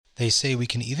They say we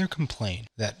can either complain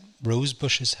that rose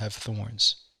bushes have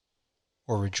thorns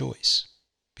or rejoice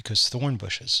because thorn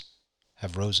bushes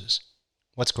have roses.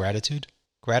 What's gratitude?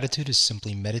 Gratitude is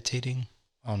simply meditating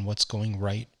on what's going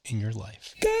right in your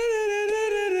life.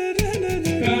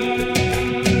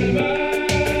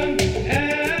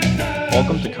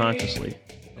 Welcome to Consciously,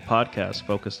 a podcast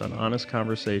focused on honest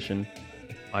conversation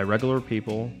by regular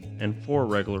people and for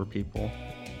regular people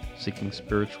seeking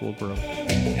spiritual growth.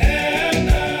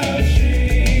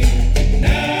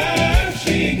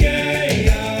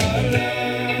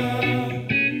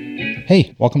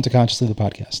 Hey, welcome to Consciously, the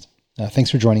podcast.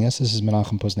 Thanks for joining us. This is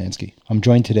Menachem Poznansky. I'm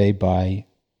joined today by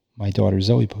my daughter,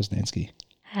 Zoe Poznansky.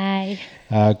 Hi.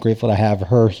 Grateful to have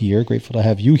her here. Grateful to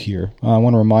have you here. I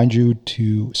want to remind you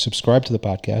to subscribe to the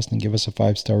podcast and give us a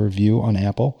 5-star review on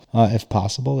Apple, if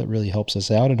possible. It really helps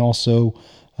us out. And also,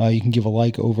 you can give a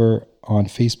like over on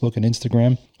Facebook and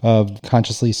Instagram of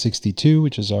Consciously62,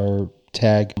 which is our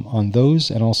tag on those,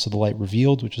 and also The Light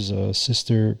Revealed, which is a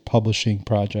sister publishing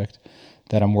project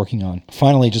that I'm working on.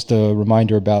 Finally, just a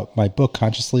reminder about my book,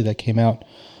 Consciously, that came out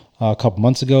a couple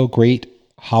months ago. Great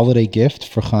holiday gift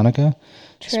for Hanukkah.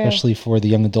 True. Especially for the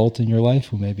young adult in your life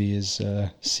who maybe is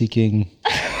seeking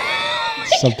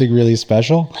something really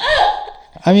special.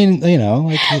 I mean, you know,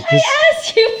 like I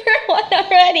asked you for one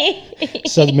already.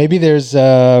 So maybe there's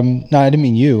no, I didn't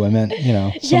mean you. I meant, you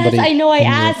know, somebody. Yes, I know. I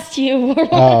asked you for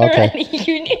one already.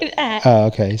 You knew that. Oh,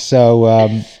 okay. So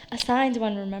a signed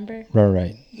one, remember?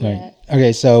 Right.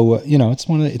 Okay, so you know,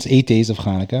 it's 8 days of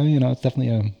Hanukkah. You know, it's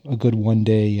definitely a good 1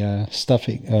 day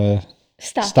stocking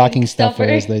stuffer,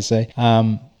 as they say.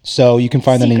 So you can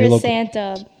find that in your local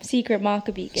Santa, secret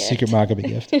Maccabee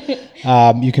gift.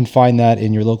 You can find that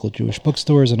in your local Jewish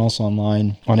bookstores and also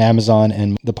online on Amazon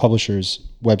and the publisher's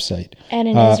website. And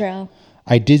in Israel.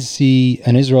 I did see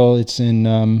in Israel. It's in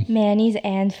Manny's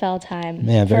and Feldheim.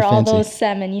 Yeah, very for fancy. all those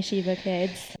Semen Yeshiva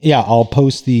kids. Yeah, I'll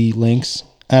post the links.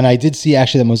 And I did see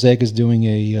actually that Mosaic is doing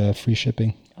a free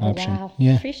shipping option. Wow.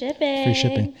 Yeah, free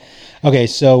shipping. Okay,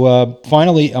 so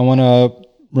finally, I want to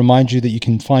remind you that you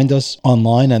can find us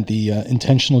online at the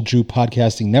Intentional Jew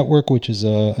Podcasting Network, which is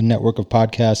a network of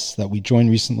podcasts that we joined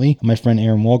recently. My friend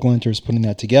Aaron Walglanter is putting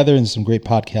that together, and some great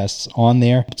podcasts on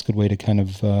there. It's a good way to kind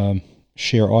of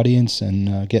share audience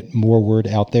and get more word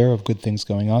out there of good things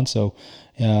going on. So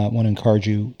I want to encourage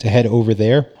you to head over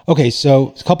there. Okay,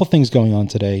 so a couple things going on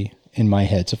today in my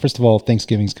head. So first of all,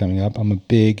 Thanksgiving's coming up. I'm a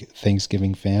big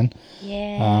Thanksgiving fan.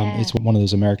 Yeah. It's one of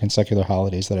those American secular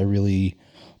holidays that I really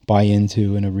buy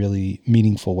into in a really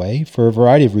meaningful way for a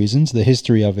variety of reasons. The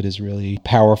history of it is really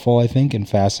powerful, I think, and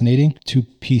fascinating. 2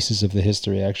 pieces of the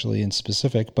history, actually, in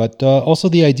specific, but also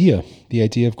the idea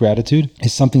of gratitude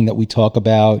is something that we talk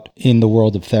about in the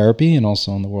world of therapy and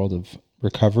also in the world of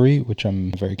recovery, which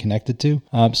I'm very connected to.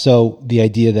 So the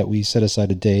idea that we set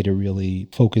aside a day to really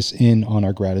focus in on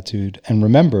our gratitude and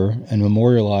remember and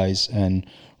memorialize and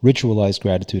ritualize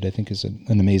gratitude, I think is an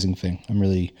amazing thing. I'm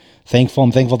really thankful.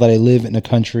 I'm thankful that I live in a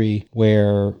country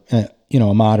where, a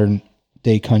modern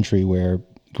day country where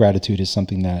gratitude is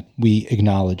something that we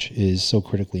acknowledge is so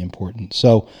critically important.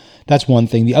 So that's one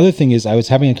thing. The other thing is I was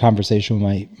having a conversation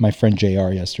with my friend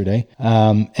JR yesterday,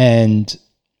 and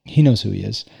he knows who he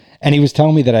is. And he was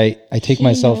telling me that I take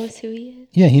myself... He knows who he is?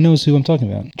 Yeah, he knows who I'm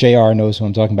talking about. JR knows who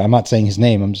I'm talking about. I'm not saying his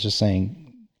name. I'm just saying...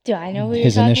 Do I know who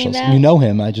his you're initials. talking about? You know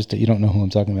him. You don't know who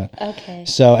I'm talking about. Okay.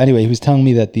 So anyway, he was telling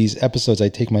me that these episodes, I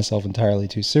take myself entirely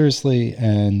too seriously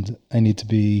and I need to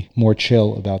be more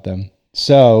chill about them.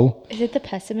 So... Is it the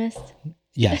pessimist?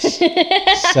 Yes.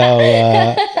 So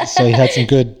he had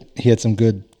some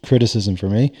good criticism for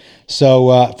me.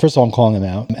 So first of all, I'm calling him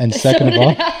out. And second of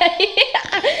all...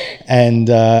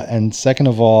 And second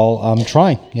of all, I'm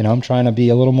trying to be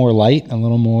a little more light, a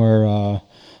little more,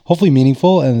 hopefully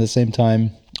meaningful, and at the same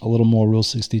time, a little more Rule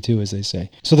 62, as they say.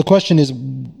 So the question is,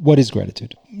 what is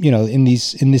gratitude? In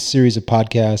this series of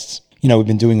podcasts, we've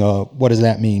been doing what does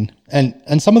that mean?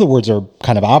 And some of the words are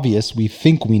kind of obvious. We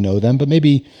think we know them, but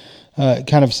maybe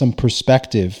kind of some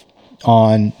perspective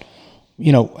on,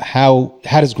 how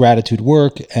does gratitude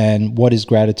work and what is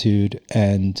gratitude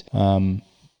and,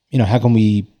 how can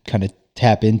we kind of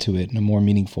tap into it in a more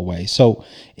meaningful way? So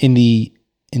in the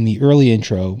early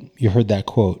intro, you heard that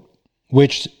quote,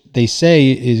 which they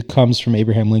say it comes from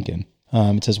Abraham Lincoln.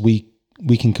 It says, "We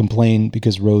can complain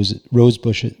because rose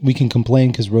bushes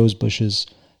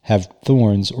have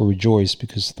thorns, or rejoice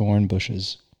because thorn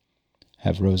bushes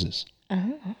have roses."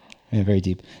 Oh. Yeah, very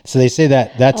deep. So they say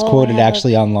that's quoted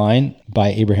actually online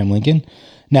by Abraham Lincoln.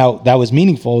 Now that was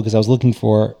meaningful because I was looking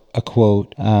for a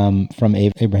quote from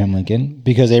Abraham Lincoln,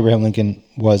 because Abraham Lincoln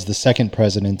was the second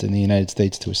president in the United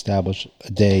States to establish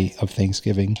a day of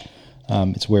Thanksgiving.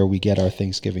 It's where we get our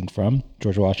Thanksgiving from.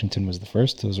 George Washington was the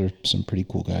first. Those are some pretty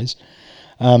cool guys.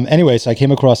 Anyway, so I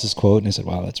came across this quote and I said,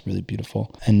 wow, that's really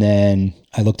beautiful. And then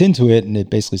I looked into it and it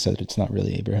basically said it's not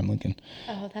really Abraham Lincoln.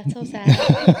 Oh, that's so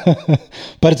sad.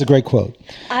 But it's a great quote.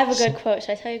 I have a good quote.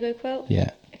 Should I tell you a good quote?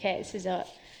 Yeah. Okay, this is a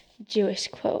Jewish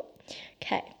quote.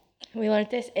 Okay, we learned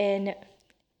this in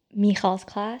Michal's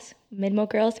class, Midmo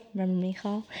girls, remember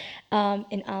Michal,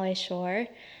 in Alei Shore.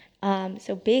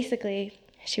 So basically,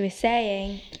 she was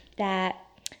saying that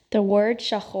the word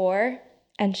shachor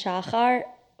and shachar,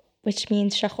 which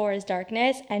means shachor is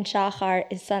darkness and shachar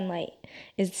is sunlight,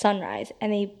 is sunrise.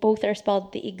 And they both are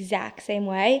spelled the exact same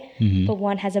way, but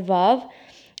one has a vav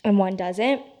and one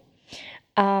doesn't.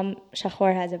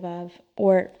 Shachor has a vav,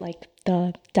 or like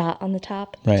the dot on the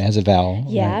top. Right, it has a vowel.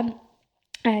 Yeah. Right.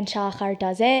 And shachar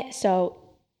doesn't. So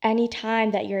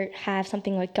anytime that you have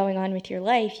something like going on with your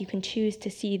life, you can choose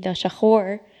to see the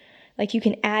shachor. Like you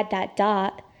can add that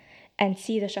dot and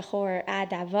see the shachor, add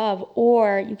that vav,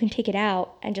 or you can take it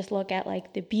out and just look at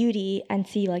like the beauty and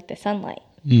see like the sunlight.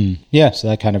 Yeah, so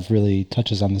that kind of really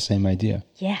touches on the same idea.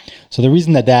 Yeah. So the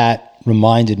reason that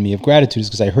reminded me of gratitude is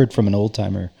because I heard from an old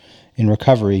timer in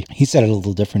recovery. He said it a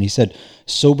little different. He said,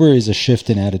 sober is a shift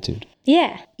in attitude.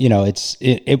 Yeah. You know,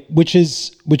 which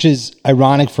is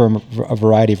ironic for a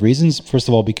variety of reasons. First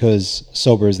of all, because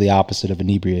sober is the opposite of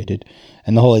inebriated.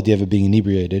 And the whole idea of it being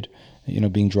inebriated, you know,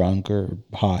 being drunk or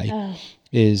high,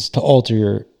 is to alter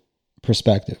your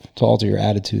perspective, to alter your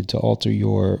attitude, to alter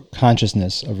your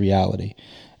consciousness of reality.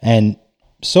 And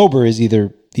sober is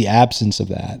either the absence of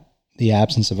that, the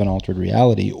absence of an altered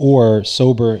reality, or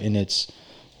sober in its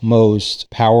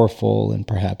most powerful and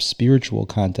perhaps spiritual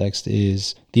context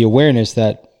is the awareness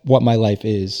that what my life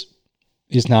is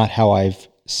not how I've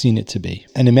seen it to be.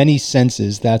 And in many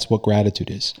senses, that's what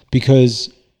gratitude is.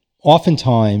 Because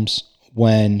oftentimes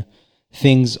when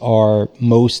things are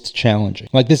most challenging,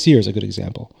 like this year is a good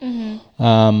example.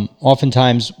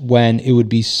 Oftentimes when it would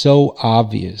be so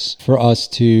obvious for us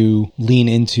to lean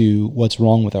into what's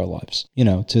wrong with our lives, you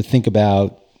know, to think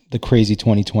about the crazy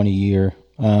 2020 year,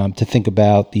 to think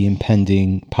about the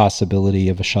impending possibility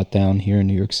of a shutdown here in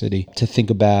New York City, to think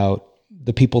about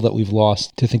the people that we've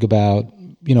lost, to think about,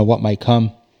 you know, what might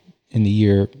come in the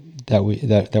year that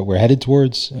we're headed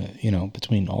towards, you know,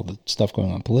 between all the stuff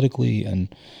going on politically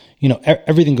and, you know,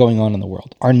 everything going on in the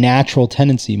world. Our natural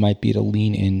tendency might be to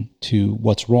lean into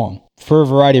what's wrong for a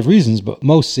variety of reasons, but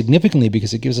most significantly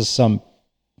because it gives us some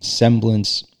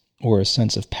semblance or a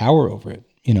sense of power over it.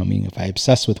 You know, meaning if I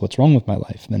obsess with what's wrong with my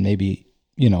life, then maybe,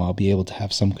 you know, I'll be able to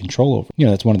have some control over it. You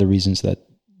know, that's one of the reasons that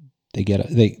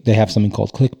they have something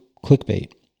called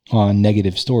clickbait on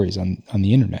negative stories on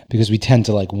the internet, because we tend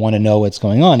to like want to know what's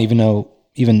going on,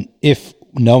 even if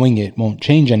knowing it won't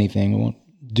change anything, it won't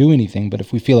do anything. But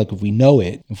if we feel like if we know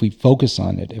it, if we focus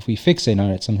on it, if we fixate on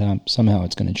it, somehow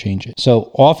it's going to change it.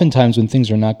 So oftentimes when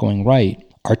things are not going right,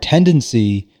 our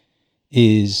tendency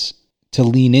is to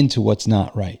lean into what's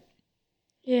not right.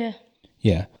 Yeah.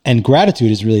 Yeah. And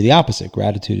gratitude is really the opposite.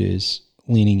 Gratitude is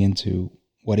leaning into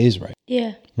what is right.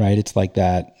 Yeah. Right? It's like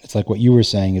that. It's like what you were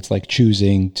saying. It's like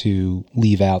choosing to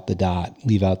leave out the dot,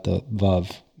 leave out the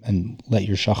vav, and let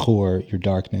your shachor, your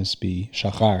darkness, be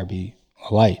shachar, be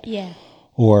a light. Yeah.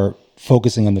 Or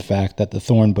focusing on the fact that the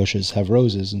thorn bushes have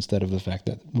roses instead of the fact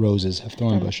that roses have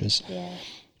thorn bushes. Yeah.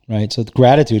 Right? So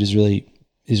gratitude is really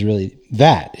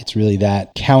that. It's really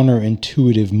that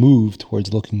counterintuitive move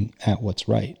towards looking at what's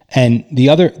right. And the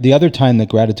other time that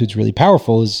gratitude's really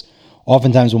powerful is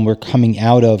oftentimes when we're coming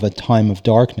out of a time of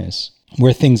darkness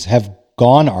where things have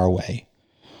gone our way.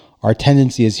 Our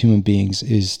tendency as human beings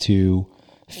is to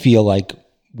feel like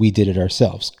we did it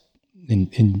ourselves. In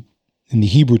the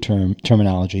Hebrew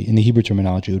terminology,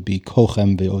 it would be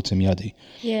kochem ve'otzem yadi.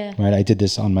 Yeah. Right? I did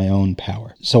this on my own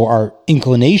power. So our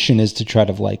inclination is to try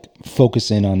to like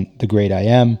focus in on the great I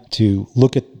am, to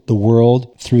look at the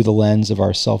world through the lens of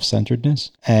our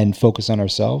self-centeredness and focus on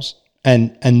ourselves,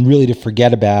 and really to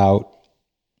forget about,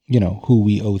 you know, who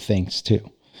we owe thanks to.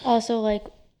 Also, like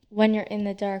when you're in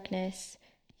the darkness,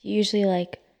 you usually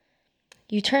like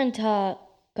you turn to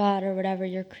God or whatever,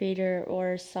 your creator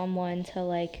or someone, to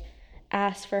like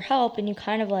ask for help, and you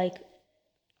kind of like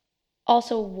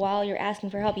also while you're asking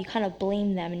for help you kind of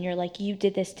blame them, and you're like, you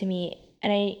did this to me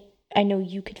and I know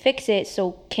you could fix it,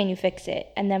 so can you fix it?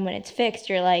 And then when it's fixed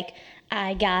you're like,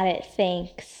 I got it,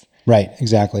 thanks. Right,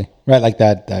 exactly. Right, like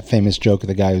that famous joke of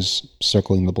the guy who's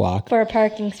circling the block for a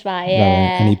parking spot. Yeah.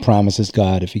 Right. And he promises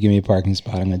God, if you give me a parking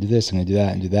spot, I'm going to do this, I'm going to do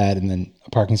that, and do that. And then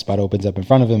parking spot opens up in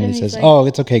front of him and he he's says, like, "Oh,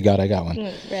 it's okay, God, I got one."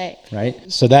 Right.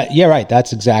 Right? So right.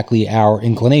 That's exactly our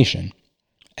inclination.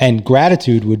 And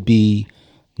gratitude would be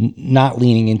not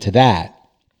leaning into that,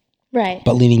 Right.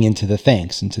 but leaning into the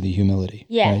thanks, into the humility.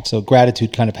 Yeah. Right? So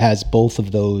gratitude kind of has both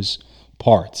of those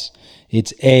parts.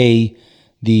 It's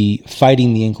the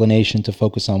fighting the inclination to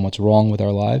focus on what's wrong with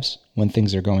our lives when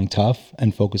things are going tough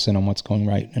and focus in on what's going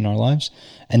right in our lives.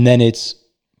 And then it's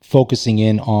focusing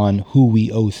in on who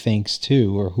we owe thanks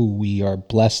to, or who we are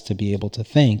blessed to be able to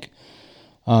thank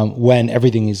when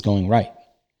everything is going right.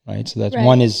 Right. So that's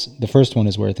Right. the first one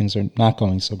is where things are not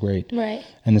going so great. Right.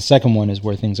 And the second one is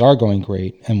where things are going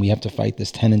great. And we have to fight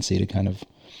this tendency to kind of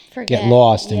Forget. get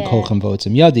lost in Yeah. kol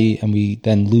votzim yadi, and we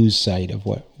then lose sight of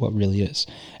what really is.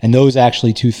 And those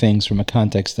actually two things from a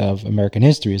context of American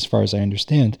history, as far as I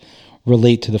understand,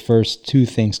 relate to the first two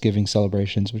Thanksgiving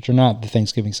celebrations, which are not the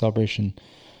Thanksgiving celebration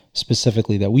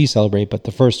specifically that we celebrate, but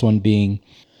the first one being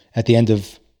at the end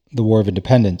of the War of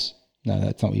Independence. No,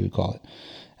 that's not what you would call it.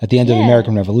 At the end of the Yeah.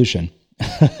 American Revolution.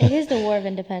 It is the War of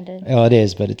Independence. Well, it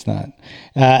is, but it's not.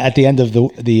 At the end of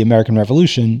the American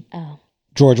Revolution, Oh.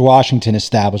 George Washington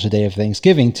established a day of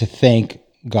Thanksgiving to thank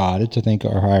God, to thank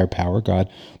our higher power, God,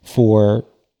 for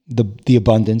the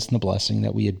abundance and the blessing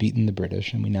that we had beaten the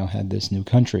British and we now had this new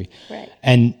country. Right.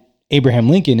 And Abraham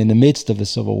Lincoln, in the midst of the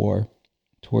Civil War,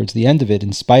 towards the end of it,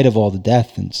 in spite of all the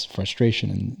death and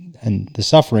frustration and the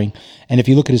suffering, and if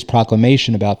you look at his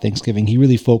proclamation about Thanksgiving, he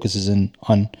really focuses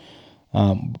on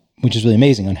which is really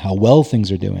amazing, on how well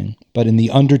things are doing. But in the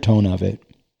undertone of it,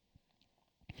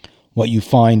 what you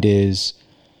find is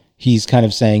he's kind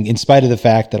of saying, in spite of the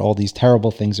fact that all these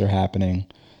terrible things are happening,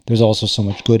 there's also so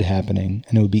much good happening.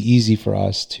 And it would be easy for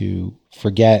us to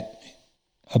forget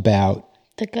about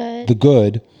The good. the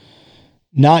good,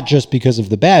 not just because of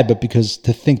the bad, but because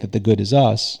to think that the good is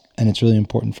us. And it's really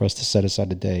important for us to set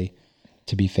aside a day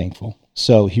to be thankful.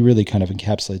 So he really kind of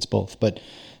encapsulates both. But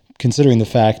considering the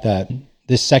fact that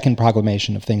this second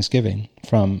proclamation of Thanksgiving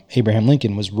from Abraham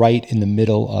Lincoln was right in the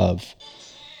middle of...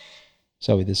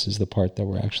 Zoe, this is the part that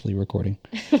we're actually recording.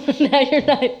 Now you're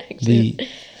not actually.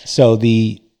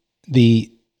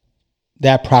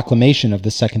 That proclamation of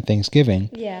the second Thanksgiving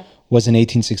Yeah. was in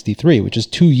 1863, which is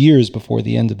 2 years before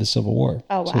the end of the Civil War.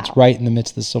 Oh, So it's wow. right in the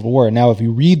midst of the Civil War. Now, if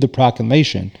you read the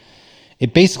proclamation,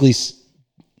 it basically,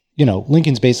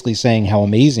 Lincoln's basically saying how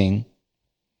amazing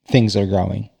things are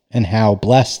going and how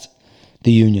blessed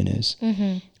the Union is,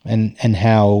 and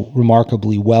how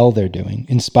remarkably well they're doing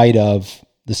in spite of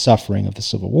the suffering of the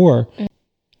Civil War.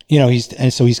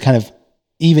 He's kind of,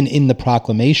 even in the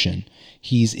proclamation,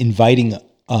 he's inviting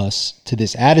us to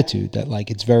this attitude that, like,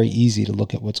 it's very easy to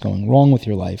look at what's going wrong with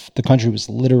your life. The country was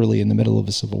literally in the middle of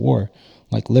a civil war,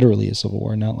 like literally a civil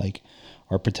war, not like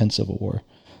our pretend civil war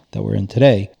that we're in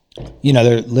today.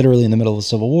 They're literally in the middle of a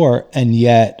civil war, and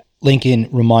yet Lincoln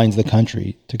reminds the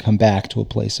country to come back to a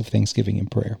place of thanksgiving and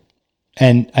prayer.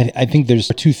 And I think there's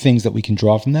two things that we can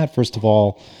draw from that. First of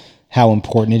all, how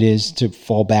important it is to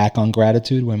fall back on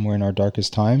gratitude when we're in our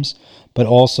darkest times. But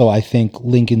also, I think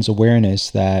Lincoln's awareness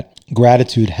that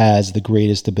gratitude has the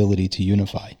greatest ability to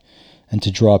unify and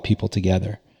to draw people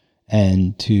together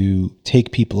and to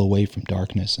take people away from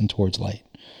darkness and towards light,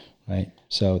 right?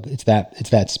 So it's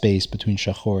that space between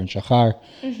shachor and shachar,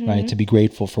 right? To be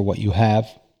grateful for what you have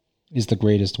is the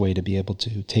greatest way to be able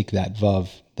to take that vav,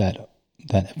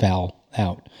 that vowel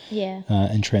out, Yeah.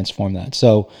 and transform that.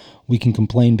 So we can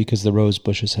complain because the rose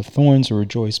bushes have thorns, or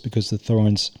rejoice because the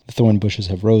thorn bushes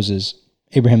have roses.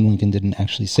 Abraham Lincoln didn't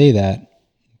actually say that,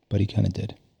 but he kind of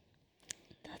did.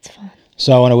 That's fun.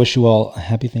 So I want to wish you all a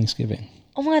happy Thanksgiving.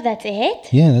 Oh my God, that's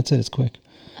it? Yeah, that's it. It's quick.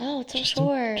 Oh, it's so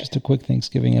short. Just a quick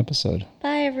Thanksgiving episode.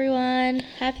 Bye, everyone.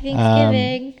 Happy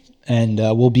Thanksgiving. And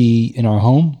we'll be in our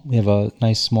home. We have a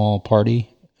nice small party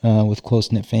with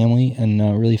close-knit family, and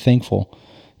really thankful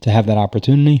to have that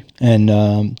opportunity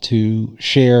and to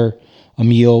share a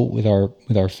meal with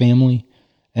our family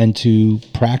and to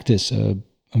practice a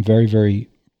very, very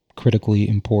critically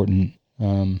important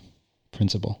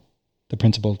principle, the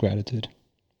principle of gratitude.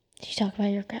 Did you talk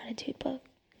about your gratitude book?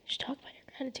 You should talk about your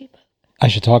gratitude book. I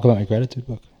should talk about my gratitude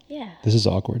book. Yeah. This is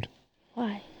awkward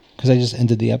Why? because I just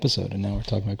ended the episode and now we're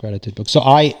talking about gratitude book. So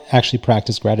I actually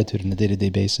practice gratitude on a day-to-day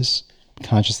basis.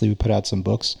 Consciously, we put out some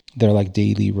books. They're like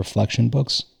daily reflection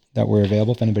books that were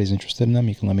available. If anybody's interested in them,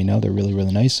 you can let me know. They're really,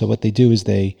 really nice. So what they do is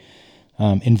they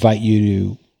invite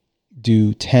you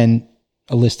to do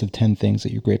a list of 10 things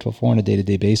that you're grateful for on a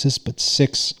day-to-day basis, but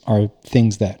 6 are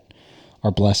things that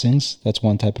are blessings. That's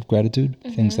one type of gratitude,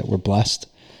 things that we're blessed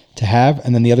to have.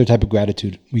 And then the other type of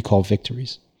gratitude we call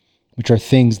victories, which are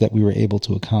things that we were able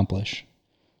to accomplish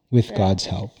with God's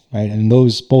help, right? And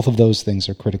both of those things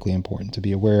are critically important, to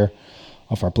be aware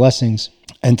of our blessings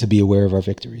and to be aware of our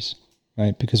victories,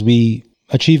 right? Because we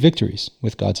achieve victories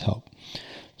with God's help.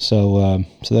 So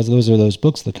those are those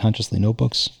books, the Consciously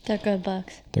Notebooks. They're good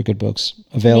books. They're good books.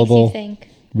 Available. Makes you think.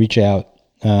 Reach out.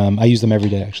 I use them every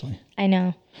day, actually. I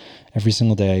know. Every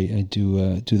single day I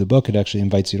do the book. It actually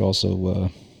invites you to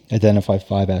also identify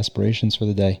 5 aspirations for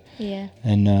the day. Yeah.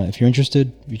 And if you're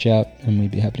interested, reach out and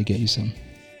we'd be happy to get you some.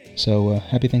 So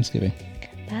happy Thanksgiving.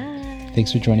 Bye.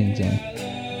 Thanks for joining, Zoe.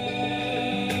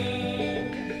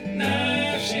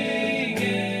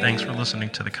 Thanks for listening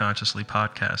to the Consciously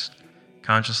podcast.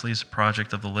 Consciously is a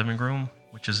project of the Living Room,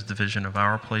 which is a division of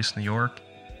Our Place, New York,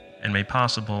 and made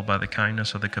possible by the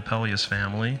kindness of the Capelius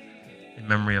family in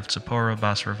memory of Tzipora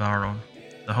Bas Rav Aharon.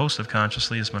 The host of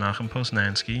Consciously is Menachem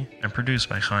Poznansky and produced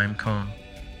by Chaim Cohn,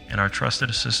 and our trusted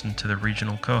assistant to the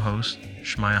regional co-host,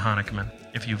 Shmaya Honickman.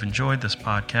 If you've enjoyed this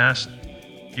podcast,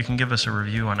 you can give us a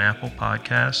review on Apple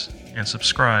Podcasts and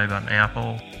subscribe on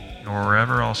Apple or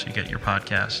wherever else you get your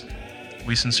podcasts.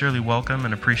 We sincerely welcome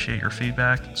and appreciate your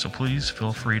feedback, so please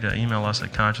feel free to email us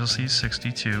at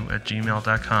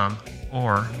consciously62@gmail.com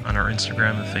or on our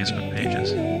Instagram and Facebook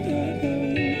pages.